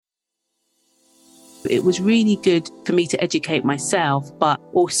It was really good for me to educate myself, but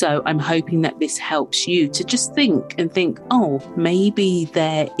also I'm hoping that this helps you to just think, oh, maybe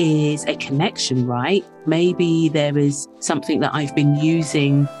there is a connection, right? Maybe there is something that I've been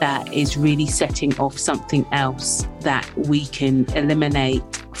using that is really setting off something else that we can eliminate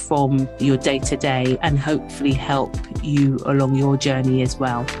from your day-to-day and hopefully help you along your journey as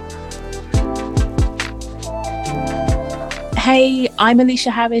well. Hey, I'm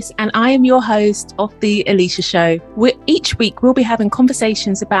Alicia Harris and I am your host of The Alicia Show, where each week we'll be having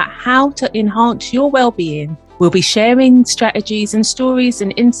conversations about how to enhance your well-being. We'll be sharing strategies and stories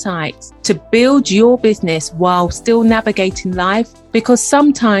and insights to build your business while still navigating life, because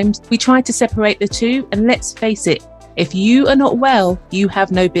sometimes we try to separate the two, and let's face it, if you are not well, you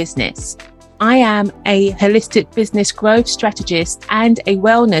have no business. I am a holistic business growth strategist and a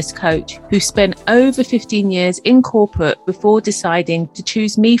wellness coach who spent over 15 years in corporate before deciding to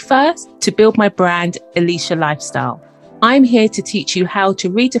choose me first to build my brand, Alicia Lifestyle. I'm here to teach you how to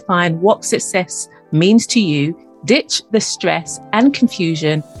redefine what success means to you, ditch the stress and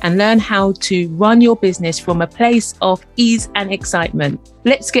confusion, and learn how to run your business from a place of ease and excitement.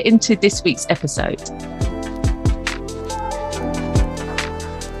 Let's get into this week's episode.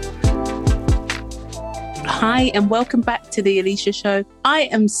 Hi, and welcome back to The Alicia Show. I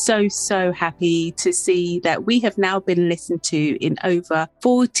am so happy to see that we have now been listened to in over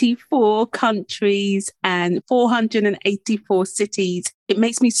 44 countries and 484 cities. It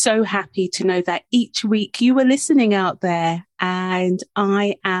makes me so happy to know that each week you are listening out there, and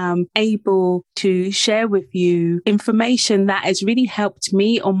I am able to share with you information that has really helped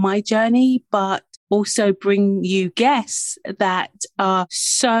me on my journey, but also bring you guests that are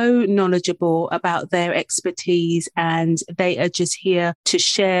so knowledgeable about their expertise, and they are just here to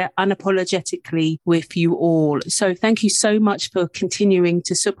share unapologetically with you all. So thank you so much for continuing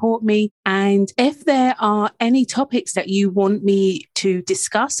to support me. And if there are any topics that you want me to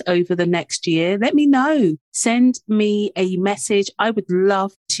discuss over the next year, let me know. Send me a message. I would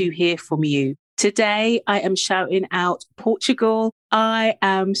love to hear from you. Today, I am shouting out Portugal. I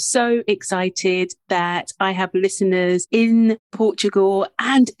am so excited that I have listeners in Portugal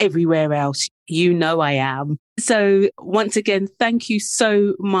and everywhere else. You know I am. So once again, thank you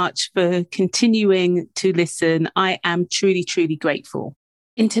so much for continuing to listen. I am truly grateful.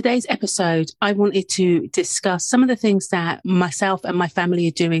 In today's episode, I wanted to discuss some of the things that myself and my family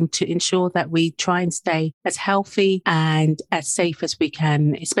are doing to ensure that we try and stay as healthy and as safe as we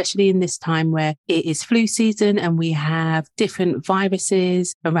can, especially in this time where it is flu season and we have different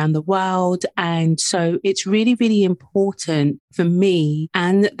viruses around the world. And so it's really important for me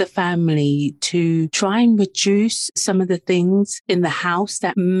and the family to try and reduce some of the things in the house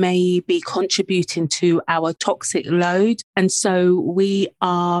that may be contributing to our toxic load. And so we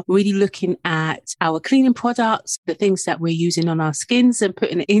are really looking at our cleaning products, the things that we're using on our skins and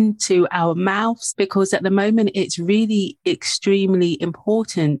putting it into our mouths, because at the moment it's really extremely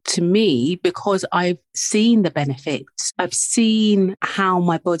important to me because I've seen the benefits. I've seen how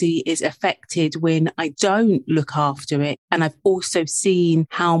my body is affected when I don't look after it. And I've also seen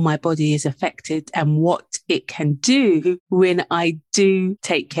how my body is affected and what it can do when I do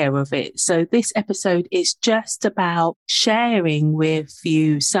take care of it. So this episode is just about sharing with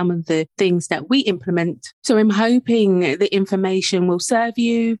you some of the things that we implement. So I'm hoping the information will serve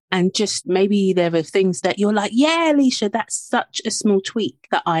you, and just maybe there are things that you're like, yeah, Alicia, that's such a small tweak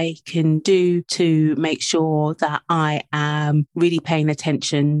that I can do to make sure that I am really paying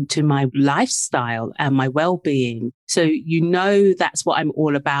attention to my lifestyle and my well-being. So you know that's what I'm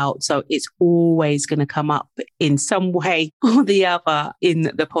all about. So it's always going to come up in some way or the other in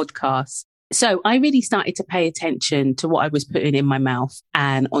the podcast. So I really started to pay attention to what I was putting in my mouth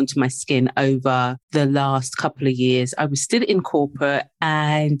and onto my skin over the last couple of years. I was still in corporate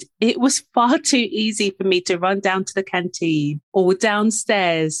and it was far too easy for me to run down to the canteen or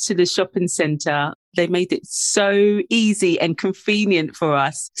downstairs to the shopping centre. They made it so easy and convenient for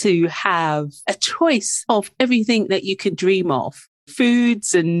us to have a choice of everything that you could dream of.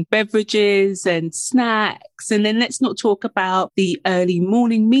 Foods and beverages and snacks. And then let's not talk about the early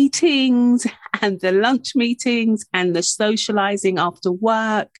morning meetings and the lunch meetings and the socializing after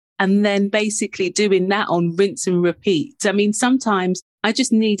work. And then basically doing that on rinse and repeat. I mean, sometimes I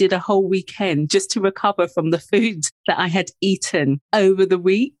just needed a whole weekend just to recover from the food that I had eaten over the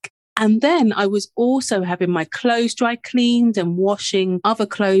week. And then I was also having my clothes dry cleaned and washing other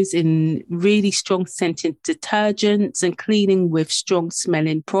clothes in really strong scented detergents and cleaning with strong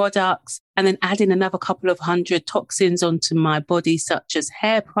smelling products. And then adding another couple of hundred toxins onto my body, such as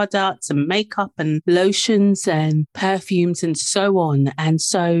hair products and makeup and lotions and perfumes and so on. And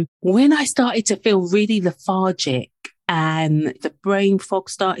so when I started to feel really lethargic, and the brain fog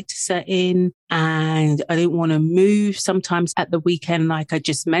started to set in and I didn't want to move sometimes at the weekend, like I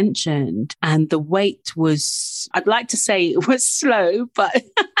just mentioned. And the weight was, I'd like to say it was slow, but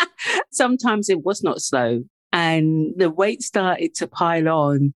sometimes it was not slow. And the weight started to pile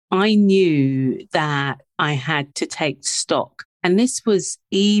on. I knew that I had to take stock. And this was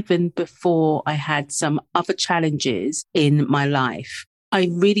even before I had some other challenges in my life. I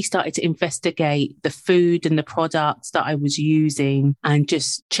really started to investigate the food and the products that I was using and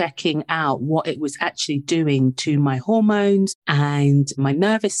just checking out what it was actually doing to my hormones and my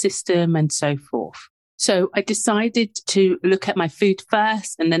nervous system and so forth. So I decided to look at my food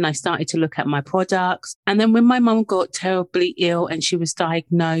first, and then I started to look at my products. And then when my mum got terribly ill and she was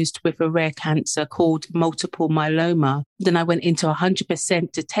diagnosed with a rare cancer called multiple myeloma, then I went into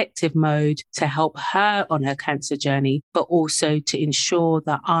 100% detective mode to help her on her cancer journey, but also to ensure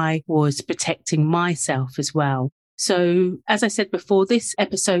that I was protecting myself as well. So as I said before, this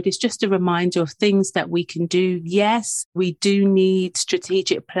episode is just a reminder of things that we can do. Yes, we do need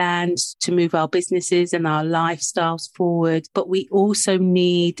strategic plans to move our businesses and our lifestyles forward, but we also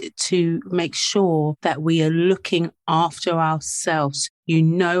need to make sure that we are looking after ourselves. You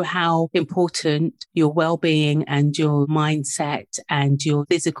know how important your well-being and your mindset and your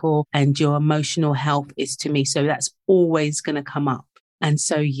physical and your emotional health is to me. So that's always going to come up. And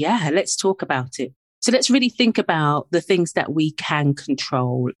so, yeah, let's talk about it. So let's really think about the things that we can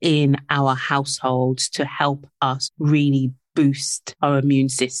control in our households to help us really boost our immune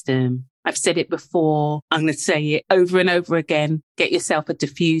system. I've said it before. I'm going to say it over and over again. Get yourself a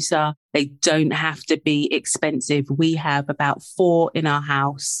diffuser. They don't have to be expensive. We have about 4 in our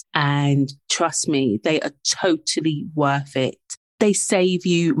house, and trust me, they are totally worth it. They save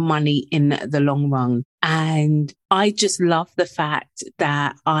you money in the long run. And I just love the fact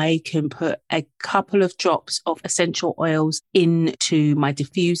that I can put a couple of drops of essential oils into my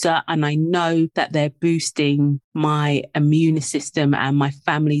diffuser, and I know that they're boosting my immune system and my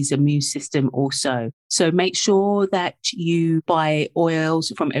family's immune system also. So make sure that you buy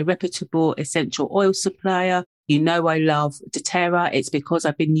oils from a reputable essential oil supplier. You know, I love doTERRA. It's because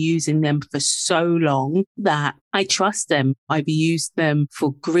I've been using them for so long that I trust them. I've used them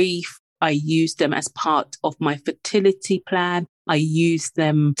for grief. I use them as part of my fertility plan. I use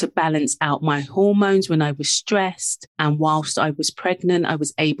them to balance out my hormones when I was stressed. And whilst I was pregnant, I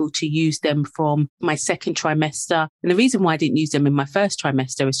was able to use them from my second trimester. And the reason why I didn't use them in my first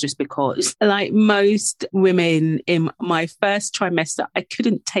trimester is just because, like most women in my first trimester, I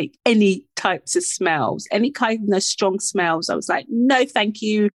couldn't take any types of smells, any kind of strong smells. I was like, no, thank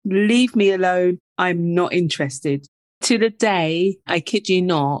you. Leave me alone. I'm not interested. To the day, I kid you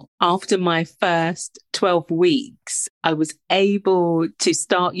not, after my first 12 weeks, I was able to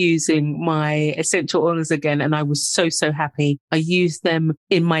start using my essential oils again. And I was so, so happy. I used them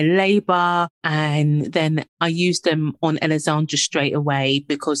in my labor, and then I used them on Alessandra straight away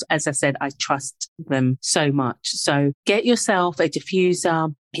because, as I said, I trust them so much. So get yourself a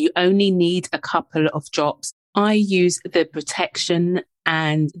diffuser. You only need a couple of drops. I use the protection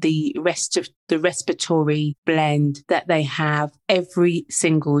and the rest of the respiratory blend that they have every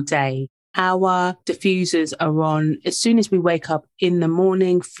single day. Our diffusers are on as soon as we wake up in the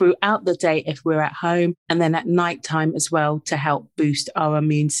morning, throughout the day if we're at home, and then at nighttime as well to help boost our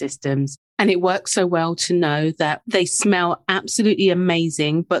immune systems. And it works so well to know that they smell absolutely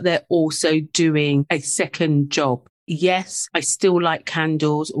amazing, but they're also doing a second job. Yes, I still like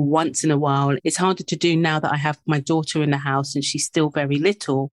candles once in a while. It's harder to do now that I have my daughter in the house and she's still very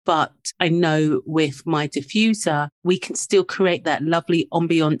little. But I know with my diffuser, we can still create that lovely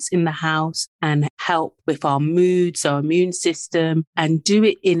ambiance in the house and help with our moods, our immune system, and do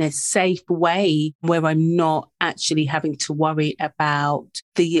it in a safe way where I'm not actually having to worry about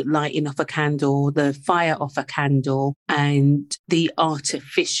the lighting of a candle, the fire of a candle, and the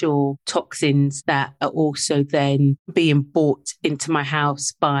artificial toxins that are also then being bought into my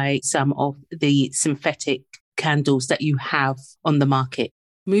house by some of the synthetic candles that you have on the market.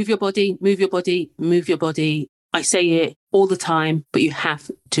 Move your body, move your body, move your body. I say it all the time, but you have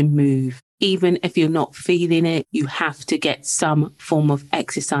to move. Even if you're not feeling it, you have to get some form of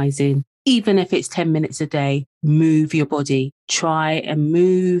exercise in. Even if it's 10 minutes a day, move your body. Try and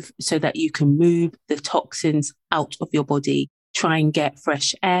move so that you can move the toxins out of your body. try and get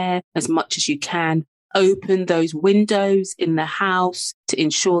fresh air as much as you can. Open those windows in the house to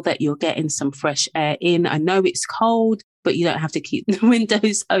ensure that you're getting some fresh air in. I know it's cold, but you don't have to keep the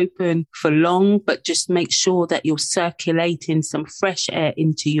windows open for long, but just make sure that you're circulating some fresh air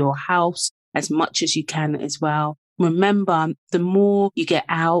into your house as much as you can as well. Remember, the more you get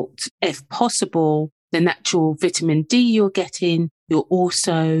out, if possible, the natural vitamin D you're getting, you're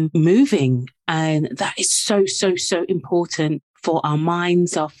also moving. And that is so, so, so important for our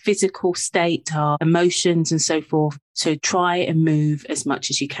minds, our physical state, our emotions and so forth. So try and move as much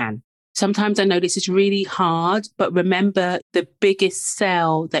as you can. Sometimes I know this is really hard, but remember the biggest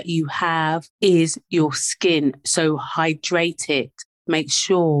cell that you have is your skin. So hydrate it. Make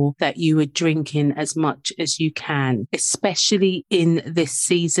sure that you are drinking as much as you can, especially in this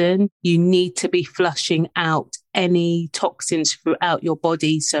season. You need to be flushing out any toxins throughout your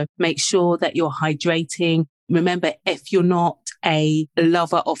body. So make sure that you're hydrating. Remember, if you're not a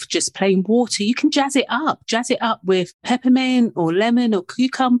lover of just plain water, you can jazz it up with peppermint or lemon or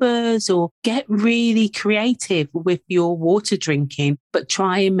cucumbers, or get really creative with your water drinking, but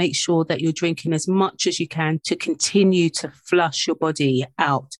try and make sure that you're drinking as much as you can to continue to flush your body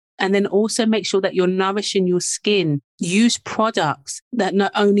out. And then also make sure that you're nourishing your skin. Use products that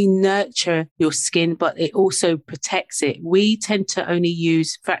not only nurture your skin, but it also protects it. We tend to only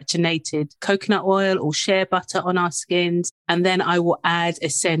use fractionated coconut oil or shea butter on our skins. And then I will add a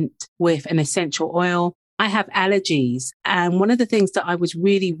scent with an essential oil. I have allergies. And one of the things that I was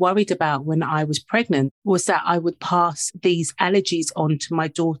really worried about when I was pregnant was that I would pass these allergies on to my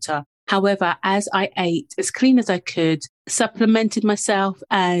daughter. However, as I ate as clean as I could, supplemented myself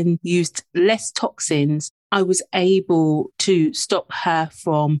and used less toxins, I was able to stop her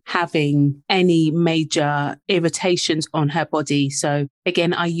from having any major irritations on her body. So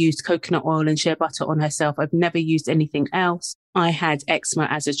again, I used coconut oil and shea butter on herself. I've never used anything else. I had eczema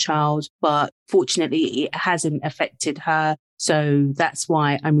as a child, but fortunately it hasn't affected her. So that's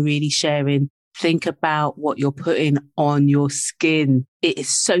why I'm really sharing. Think about what you're putting on your skin. It is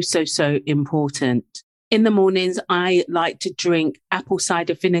so, so, so important. In the mornings, I like to drink apple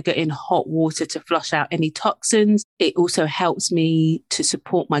cider vinegar in hot water to flush out any toxins. It also helps me to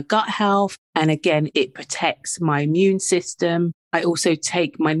support my gut health. And again, it protects my immune system. I also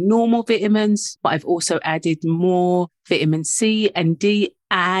take my normal vitamins, but I've also added more vitamin C and D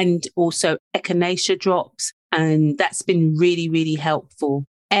and also echinacea drops. And that's been really, really helpful.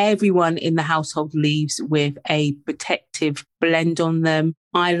 Everyone in the household leaves with a protective blend on them.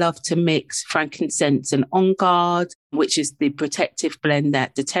 I love to mix frankincense and On Guard, which is the protective blend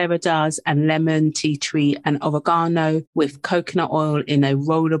that doTERRA does, and lemon, tea tree, and oregano with coconut oil in a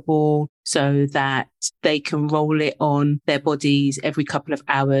roller ball so that they can roll it on their bodies every couple of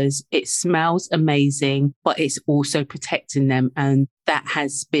hours. It smells amazing, but it's also protecting them. And that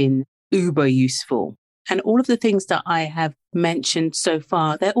has been uber useful. And all of the things that I have mentioned so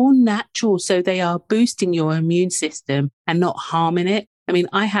far, they're all natural. So they are boosting your immune system and not harming it. I mean,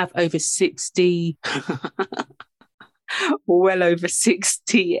 I have over 60, well over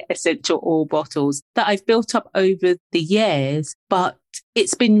 60 essential oil bottles that I've built up over the years, but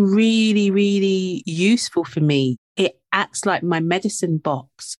it's been really, really useful for me. It acts like my medicine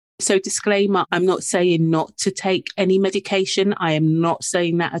box. So disclaimer, I'm not saying not to take any medication. I am not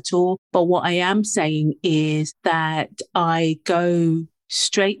saying that at all. But what I am saying is that I go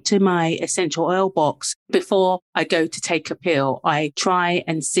straight to my essential oil box before I go to take a pill. I try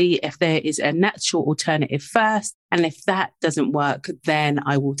and see if there is a natural alternative first. And if that doesn't work, then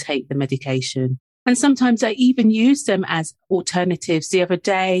I will take the medication. And sometimes I even use them as alternatives. The other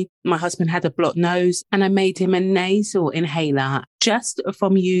day, my husband had a blocked nose and I made him a nasal inhaler just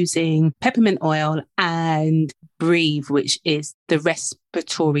from using peppermint oil and Breathe, which is the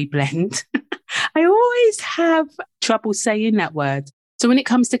respiratory blend. I always have trouble saying that word. So when it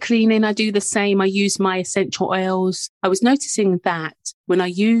comes to cleaning, I do the same. I use my essential oils. I was noticing that when I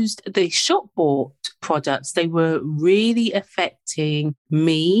used the shop bought products, they were really affecting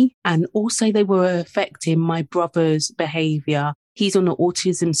me. And also they were affecting my brother's behavior. He's on the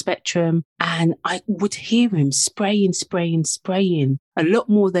autism spectrum and I would hear him spraying a lot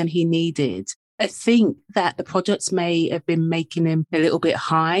more than he needed. I think that the products may have been making him a little bit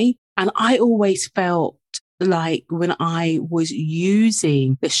high. And I always felt like when I was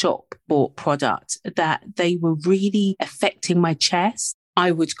using the shop bought product that they were really affecting my chest.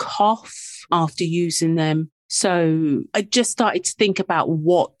 I would cough after using them. So I just started to think about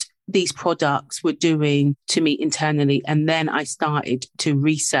what these products were doing to me internally. And then I started to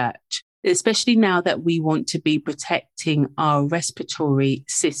research, especially now that we want to be protecting our respiratory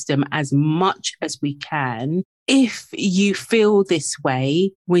system as much as we can. if you feel this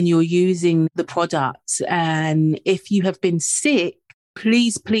way when you're using the products, and if you have been sick,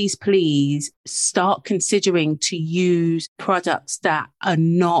 please, please, please start considering to use products that are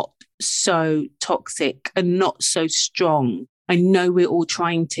not so toxic and not so strong. I know we're all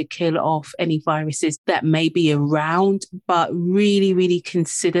trying to kill off any viruses that may be around, but really, really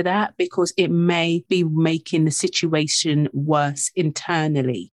consider that, because it may be making the situation worse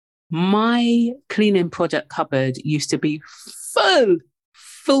internally. My cleaning product cupboard used to be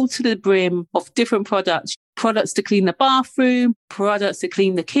full to the brim of different products to clean the bathroom, products to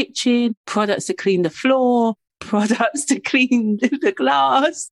clean the kitchen, products to clean the floor, products to clean the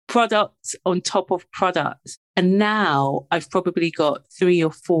glass, products on top of products. And now I've probably got 3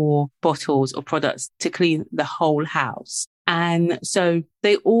 or 4 bottles of products to clean the whole house. And so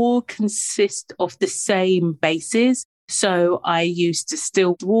they all consist of the same bases. So I use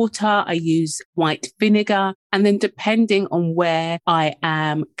distilled water, I use white vinegar, and then depending on where I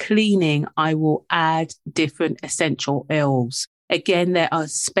am cleaning, I will add different essential oils. Again, there are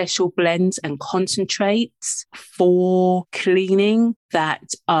special blends and concentrates for cleaning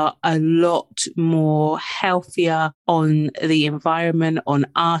that are a lot more healthier on the environment, on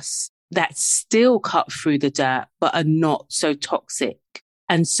us, that still cut through the dirt, but are not so toxic.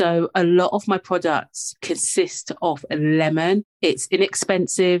 And so a lot of my products consist of lemon. It's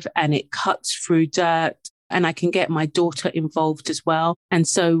inexpensive and it cuts through dirt. And I can get my daughter involved as well. And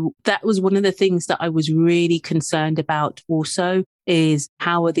so that was one of the things that I was really concerned about also, is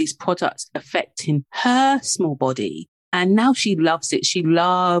how are these products affecting her small body? And now she loves it. She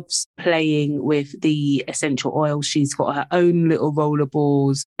loves playing with the essential oils. She's got her own little roller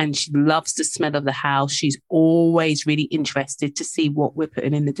balls and she loves the smell of the house. She's always really interested to see what we're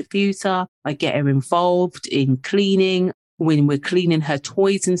putting in the diffuser. I get her involved in cleaning. When we're cleaning her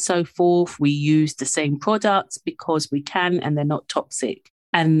toys and so forth, we use the same products because we can and they're not toxic.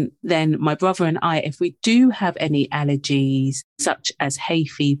 And then my brother and I, if we do have any allergies, such as hay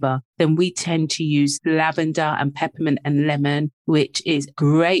fever, then we tend to use lavender and peppermint and lemon, which is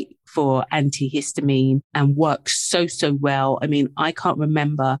great for antihistamine and works so, so well. I mean, I can't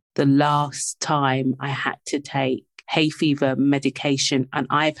remember the last time I had to take hay fever medication, and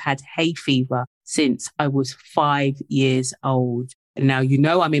I've had hay fever since I was 5 years old. Now, you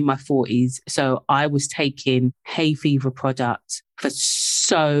know, I'm in my 40s, so I was taking hay fever products for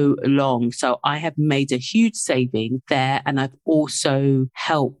so long. So I have made a huge saving there. And I've also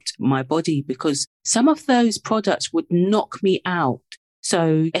helped my body because some of those products would knock me out.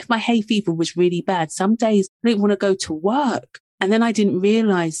 So if my hay fever was really bad, some days I didn't want to go to work. And then I didn't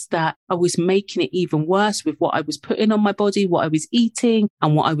realize that I was making it even worse with what I was putting on my body, what I was eating,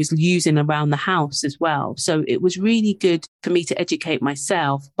 and what I was using around the house as well. So it was really good for me to educate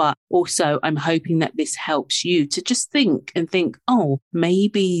myself. But also I'm hoping that this helps you to just think, oh,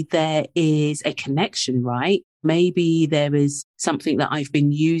 maybe there is a connection, right? Maybe there is something that I've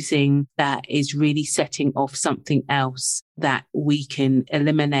been using that is really setting off something else that we can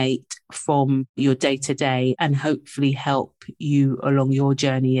eliminate from your day to day and hopefully help you along your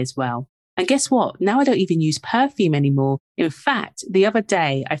journey as well. And guess what? Now I don't even use perfume anymore. In fact, the other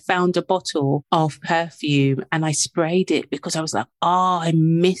day I found a bottle of perfume and I sprayed it because I was like, oh, I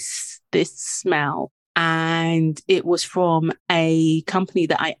miss this smell. And it was from a company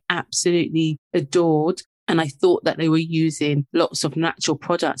that I absolutely adored. And I thought that they were using lots of natural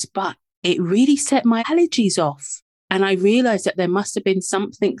products, but it really set my allergies off. And I realized that there must have been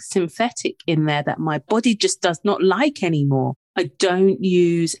something synthetic in there that my body just does not like anymore. I don't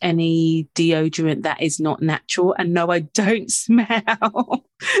use any deodorant that is not natural. And no, I don't smell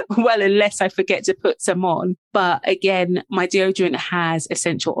well, unless I forget to put some on. But again, my deodorant has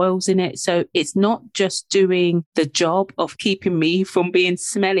essential oils in it. So it's not just doing the job of keeping me from being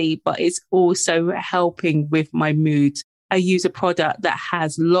smelly, but it's also helping with my mood. I use a product that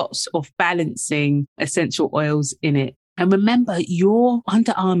has lots of balancing essential oils in it. And remember, your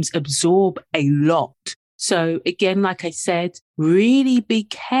underarms absorb a lot. So again, like I said, really be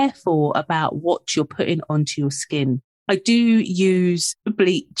careful about what you're putting onto your skin. I do use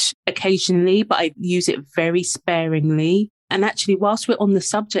bleach occasionally, but I use it very sparingly. And actually, whilst we're on the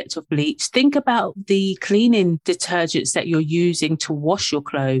subject of bleach, think about the cleaning detergents that you're using to wash your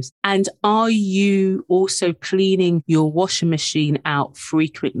clothes. And are you also cleaning your washing machine out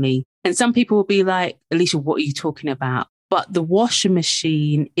frequently? And some people will be like, Alicia, what are you talking about? But the washing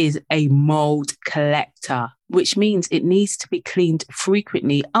machine is a mold collector, which means it needs to be cleaned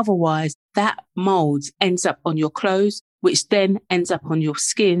frequently. Otherwise, that mold ends up on your clothes, which then ends up on your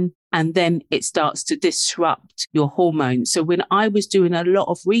skin, and then it starts to disrupt your hormones. So when I was doing a lot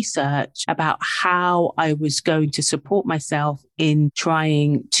of research about how I was going to support myself in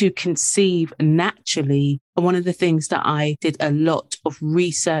trying to conceive naturally, one of the things that I did a lot of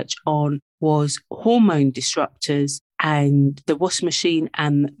research on was hormone disruptors, and the washing machine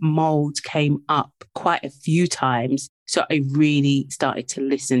and mold came up quite a few times. So I really started to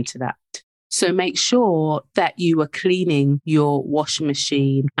listen to that. So make sure that you are cleaning your washing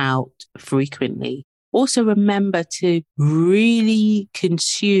machine out frequently. Also remember to really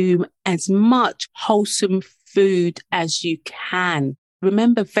consume as much wholesome food as you can.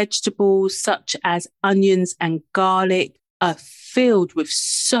 Remember, vegetables such as onions and garlic are filled with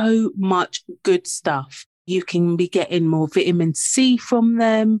so much good stuff. You can be getting more vitamin C from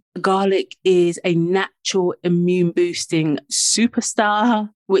them. Garlic is a natural immune boosting superstar,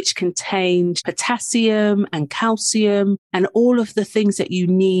 which contains potassium and calcium and all of the things that you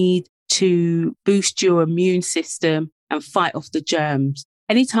need to boost your immune system and fight off the germs.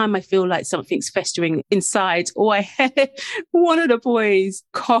 Anytime I feel like something's festering inside, or I hear one of the boys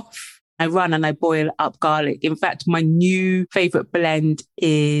cough, I run and I boil up garlic. In fact, my new favorite blend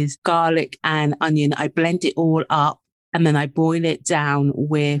is garlic and onion. I blend it all up and then I boil it down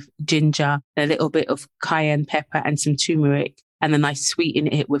with ginger, a little bit of cayenne pepper and some turmeric. And then I sweeten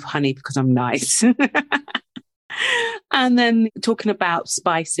it with honey because I'm nice. And then talking about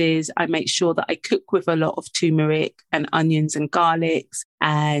spices, I make sure that I cook with a lot of turmeric and onions and garlics,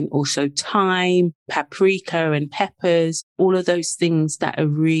 and also thyme, paprika and peppers, all of those things that are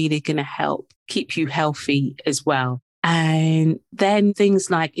really going to help keep you healthy as well. And then things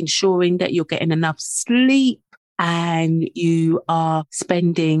like ensuring that you're getting enough sleep and you are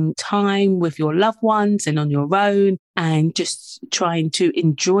spending time with your loved ones and on your own, and just trying to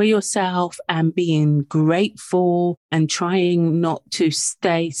enjoy yourself and being grateful and trying not to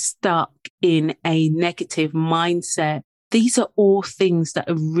stay stuck in a negative mindset. These are all things that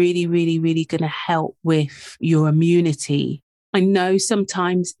are really, really, really going to help with your immunity. I know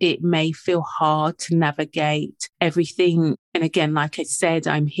sometimes it may feel hard to navigate everything. And again, like I said,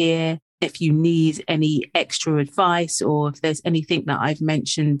 I'm here if you need any extra advice, or if there's anything that I've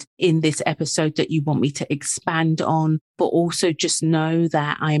mentioned in this episode that you want me to expand on. But also just know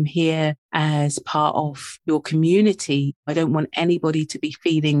that I'm here as part of your community. I don't want anybody to be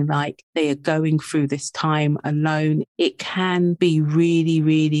feeling like they are going through this time alone. It can be really,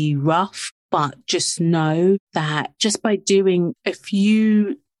 really rough, but just know that just by doing a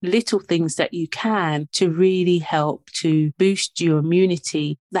few little things that you can to really help to boost your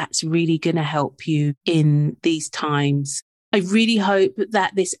immunity, that's really going to help you in these times. I really hope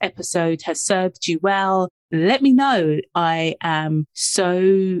that this episode has served you well. Let me know. I am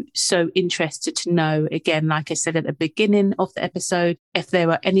so interested to know, again, like I said at the beginning of the episode, if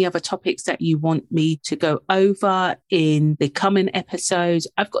there are any other topics that you want me to go over in the coming episodes.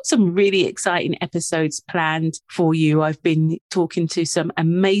 I've got some really exciting episodes planned for you. I've been talking to some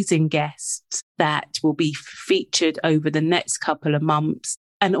amazing guests that will be featured over the next couple of months.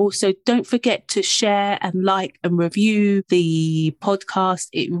 And also don't forget to share and like and review the podcast.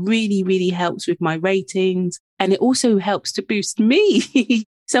 It really, really helps with my ratings. And it also helps to boost me.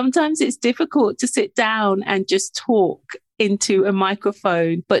 Sometimes it's difficult to sit down and just talk into a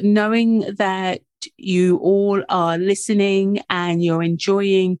microphone, but knowing that you all are listening and you're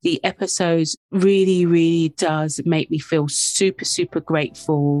enjoying the episodes really, really does make me feel super, super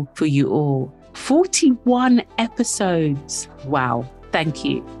grateful for you all. 41 episodes. Wow. Thank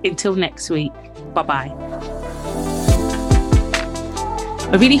you. Until next week. Bye-bye.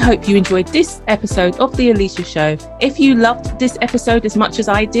 I really hope you enjoyed this episode of The Alicia Show. If you loved this episode as much as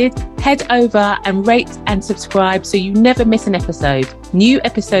I did, head over and rate and subscribe so you never miss an episode. New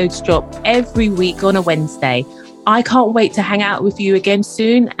episodes drop every week on a Wednesday. I can't wait to hang out with you again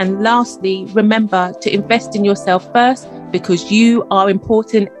soon. And lastly, remember to invest in yourself first, because you are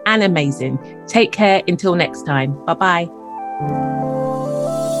important and amazing. Take care until next time. Bye-bye.